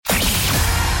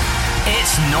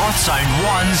It's North Sound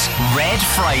 1's Red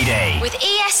Friday. With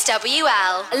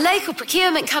ESWL, a local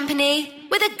procurement company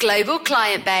with a global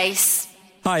client base.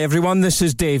 Hi everyone, this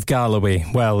is Dave Galloway.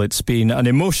 Well, it's been an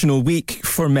emotional week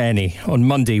for many. On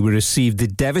Monday we received the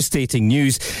devastating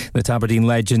news that Aberdeen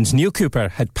legend Neil Cooper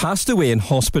had passed away in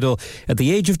hospital at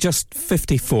the age of just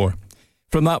 54.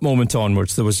 From that moment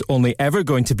onwards, there was only ever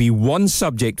going to be one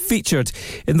subject featured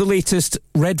in the latest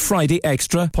Red Friday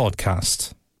Extra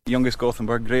podcast. Youngest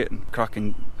Gothenburg great and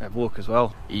cracking bloke as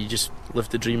well. He just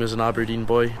lived the dream as an Aberdeen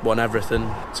boy, won everything.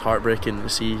 It's heartbreaking to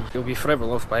see. He'll be forever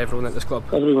loved by everyone at this club.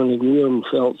 Everyone who knew him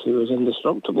felt he was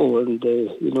indestructible, and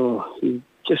he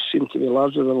just seemed to be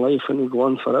larger than life and would go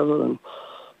on forever, and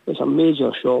it's a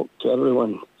major shock to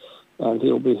everyone, and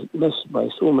he'll be missed by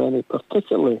so many,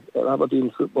 particularly at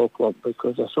Aberdeen Football Club,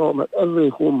 because I saw him at every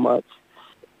home match,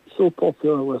 so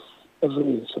popular with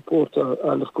every supporter,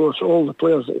 and of course all the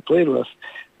players that he played with,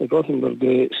 the Gothenburg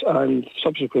greats and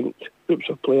subsequent groups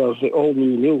of players, they all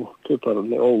knew Neil Cooper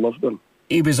and they all loved him.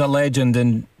 He was a legend,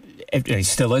 and he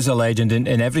still is a legend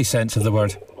in every sense of the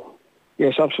word.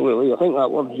 Yes, absolutely. I think that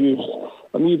word's used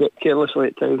a wee bit carelessly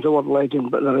at times, the word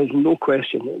legend, but there is no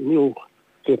question that Neil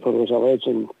Cooper was a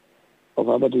legend of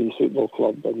Aberdeen Football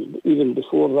Club, and even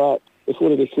before that, before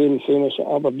he became famous at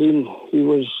Aberdeen, he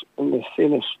was in the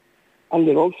famous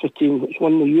Andy Oxford team which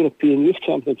won the European Youth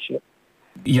Championship.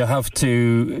 You have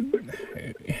to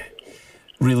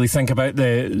really think about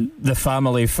the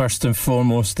family first and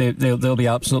foremost. They'll be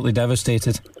absolutely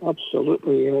devastated.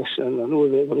 Absolutely, yes. And I know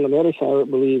they were in America, I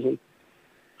believe, and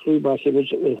flew back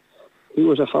immediately. He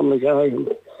was a family guy, and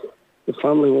the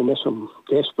family will miss him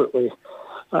desperately,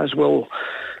 as will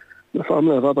the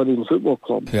family of Aberdeen Football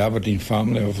Club. The Aberdeen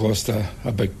family have lost a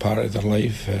big part of their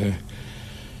life.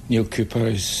 Neil Cooper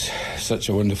is such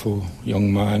a wonderful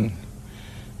young man.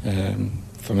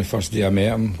 From the first day I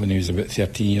met him, when he was about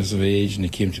 13 years of age, and he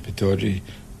came to Pittodrie,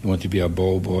 he wanted to be a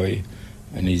ball boy,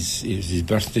 and it was his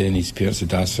birthday, and his parents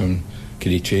had asked him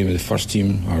could he train with the first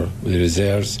team or with the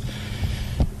reserves,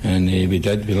 and we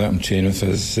did. We let him train with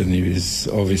us, and he was,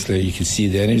 obviously you could see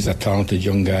then he was a talented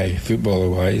young guy, footballer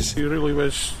wise. He really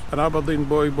was an Aberdeen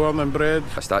boy, born and bred.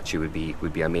 A statue would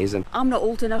be amazing. I'm not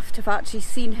old enough to have actually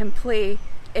seen him play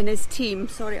in his team.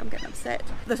 Sorry, I'm getting upset.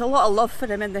 There's a lot of love for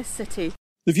him in this city.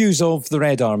 The views of the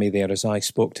Red Army there as I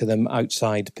spoke to them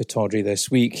outside Pittodrie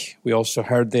this week. We also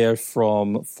heard there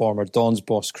from former Dons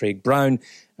boss Craig Brown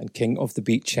and King of the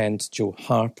Beach End Joe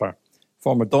Harper.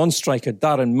 Former Dons striker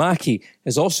Darren Mackie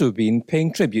has also been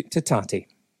paying tribute to Tatty.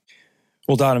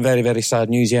 Well, Darren, very, very sad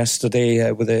news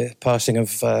yesterday with the passing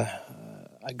of a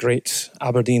great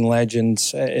Aberdeen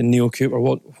legend in Neil Cooper.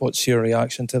 What's your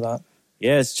reaction to that?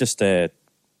 Yeah, it's just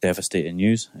devastating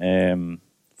news.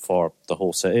 For the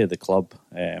whole city, the club,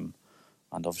 and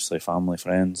obviously family,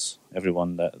 friends,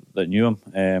 everyone that knew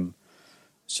him.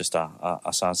 It's just a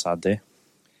sad day.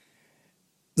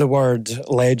 The word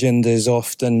legend is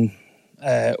often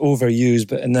overused,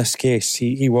 but in this case,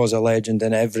 he was a legend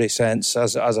in every sense,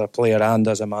 as a player and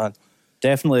as a man.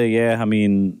 Definitely, yeah. I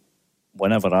mean,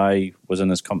 whenever I was in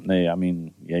his company, I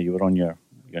mean, yeah, you were on your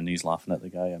knees laughing at the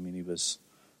guy. I mean, he was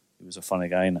a funny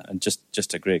guy and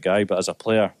just a great guy. But as a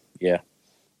player, yeah,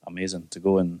 amazing to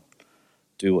go and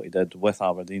do what he did with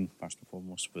Aberdeen. First and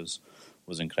foremost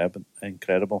was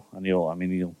incredible, and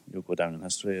he'll go down in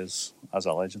history as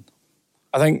a legend.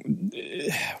 I think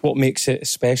what makes it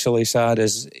especially sad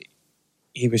is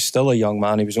he was still a young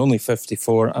man. He was only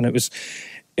 54, and it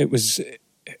was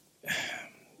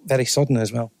very sudden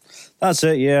as well. That's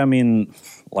it. Yeah, I mean,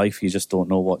 life, you just don't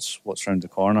know what's round the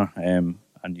corner. And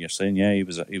you're saying, yeah, he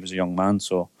was a young man,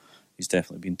 so he's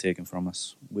definitely been taken from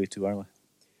us way too early.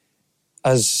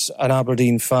 As an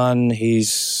Aberdeen fan,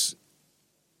 he's,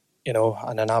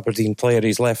 and an Aberdeen player,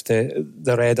 he's left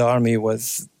the Red Army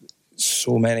with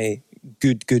so many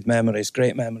good memories,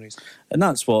 great memories. And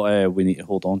that's what we need to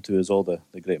hold on to, is all the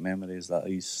great memories that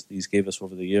he's gave us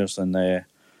over the years. And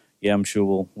yeah, I'm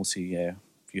sure we'll see a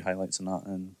few highlights in that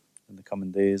in the coming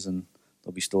days, and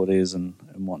there'll be stories and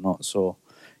whatnot. So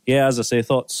yeah, as I say,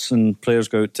 thoughts and prayers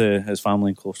go out to his family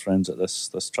and close friends at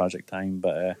this tragic time,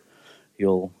 but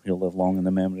he'll live long in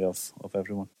the memory of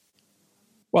everyone.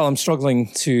 Well, I'm struggling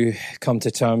to come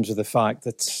to terms with the fact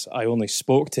that I only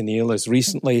spoke to Neil as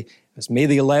recently as May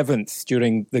the 11th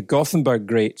during the Gothenburg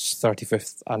Greats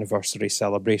 35th anniversary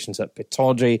celebrations at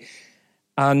Pittodrie,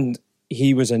 and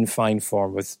he was in fine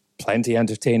form with plenty of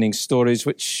entertaining stories,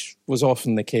 which was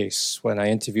often the case when I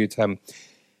interviewed him.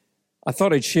 I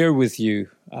thought I'd share with you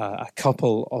a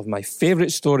couple of my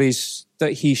favourite stories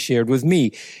that he shared with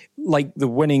me, like the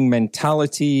winning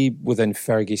mentality within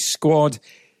Fergie's squad,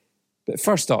 But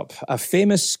first up, a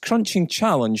famous crunching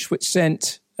challenge which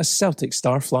sent a Celtic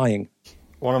star flying.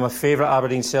 One of my favourite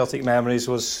Aberdeen Celtic memories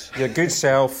was your good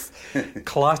self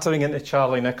clattering into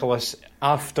Charlie Nicholas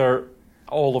after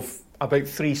all of about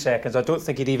 3 seconds. I don't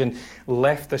think he'd even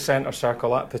left the centre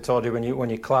circle at Pittodrie when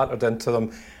you clattered into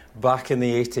them back in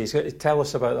the 80s. Tell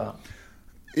us about that.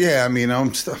 Yeah, I mean,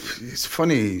 it's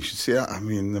funny you should say that. I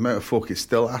mean, the amount of folk that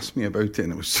still ask me about it,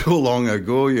 and it was so long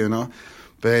ago, you know.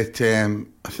 But I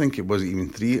think it wasn't even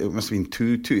 3, it must have been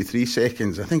 2 to 3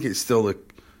 seconds. I think it's still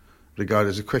regarded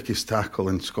as the quickest tackle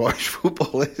in Scottish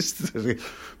football history.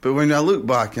 But when I look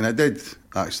back, and I did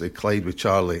actually collide with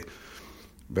Charlie,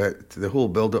 but the whole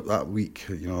build-up that week,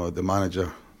 you know, the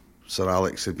manager, Sir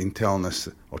Alex, had been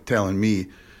telling me,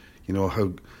 you know,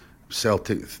 how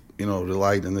Celtic, you know,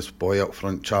 relied on this boy up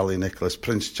front, Charlie Nicholas,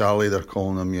 Prince Charlie, they're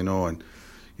calling him, you know, and,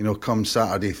 you know, come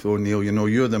Saturday, O'Neill, you know,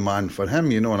 you're the man for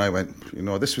him, you know, and I went, you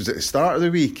know, this was at the start of the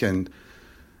week, and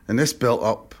this built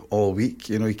up all week,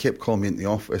 you know, he kept calling me into the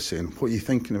office saying, what are you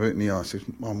thinking about, Neil? I said,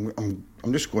 I'm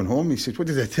just going home. He said, what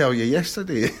did I tell you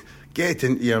yesterday? Get it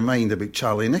into your mind about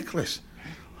Charlie Nicholas.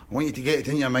 I want you to get it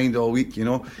in your mind all week, you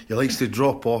know. He likes to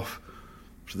drop off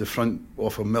to the front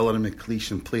off of Miller and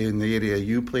McLeish and play in the area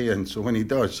you play in. So when he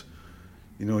does,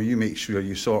 you know, you make sure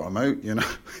you sort him out, you know.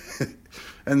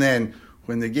 And then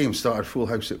when the game started, full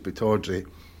house at Pittodrie,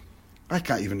 I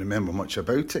can't even remember much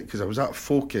about it because I was that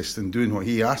focused in doing what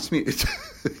he asked me to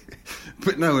do.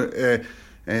 But now,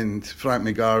 and Frank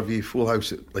McGarvey, full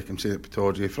house, like I'm saying, at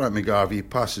Pittodrie, Frank McGarvey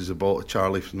passes the ball to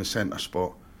Charlie from the centre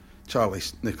spot. Charlie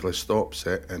Nicholas stops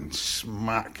it and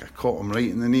smack, I caught him right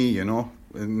in the knee, you know.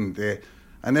 And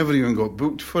I never even got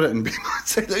booked for it, and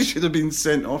said I should have been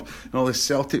sent off. And all the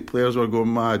Celtic players were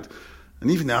going mad. And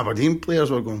even the Aberdeen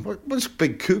players were going, what's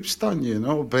Big Coop's done, you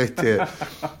know? But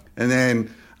and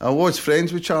then I was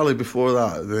friends with Charlie before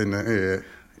that. Then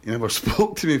he never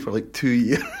spoke to me for like 2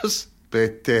 years.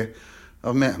 But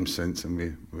I've met him since,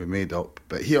 and we made up.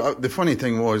 But the funny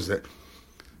thing was that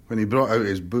when he brought out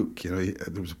his book, you know,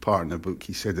 there was a part in the book,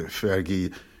 he said that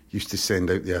Fergie used to send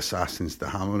out the assassins to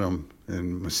hammer him,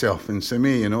 and myself and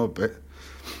Simi, you know. But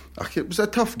it was a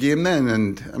tough game then,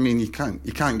 and I mean, you can't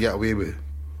get away with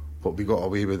what we got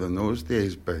away with in those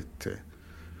days. But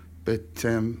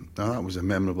no, that was a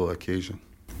memorable occasion.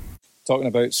 Talking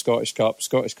about Scottish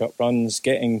Cup runs,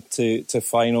 getting to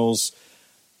finals,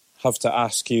 have to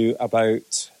ask you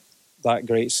about that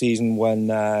great season when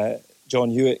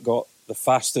John Hewitt got the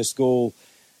fastest goal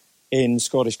in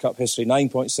Scottish Cup history,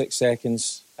 9.6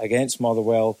 seconds against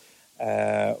Motherwell,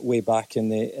 way back in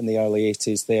the early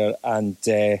 80s there, and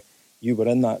you were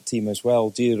in that team as well.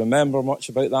 Do you remember much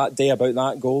about that day, about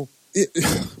that goal?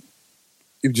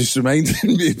 You've just reminded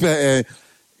me, but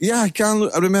yeah,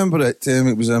 I remember it.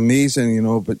 It was amazing, you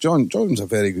know. But John was a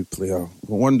very good player, a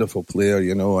wonderful player,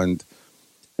 you know, and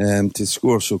to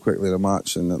score so quickly in a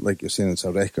match, and like you're saying, it's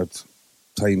a record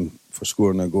time for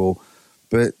scoring a goal.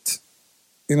 But,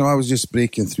 you know, I was just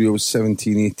breaking through. I was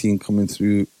 17, 18, coming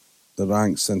through the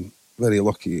ranks, and very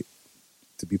lucky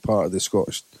to be part of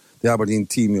the Aberdeen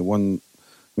team that won.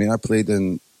 I mean, I played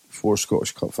in 4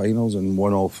 Scottish Cup finals and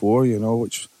won all 4, you know,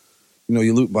 which, you know,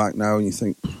 you look back now and you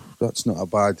think, that's not a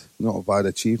bad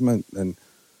achievement.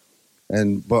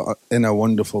 But in a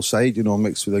wonderful side, you know,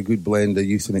 mixed with a good blend of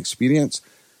youth and experience.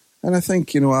 And I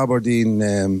think, you know, Aberdeen,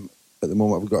 at the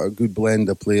moment, we've got a good blend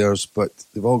of players, but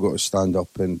they've all got to stand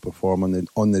up and perform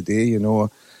on the day, you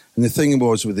know. And the thing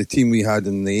was, with the team we had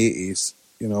in the 80s,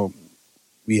 you know,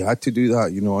 we had to do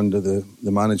that, you know, under the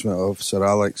management of Sir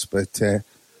Alex. But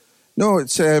no,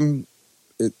 it's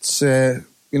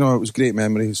you know, it was great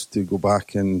memories to go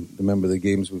back and remember the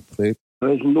games we played.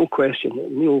 There's no question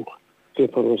that Neil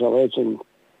Cooper was a legend.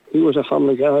 He was a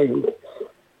family guy, and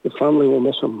the family will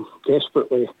miss him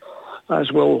desperately,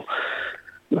 as will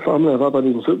the family of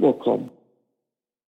Aberdeen Football Club.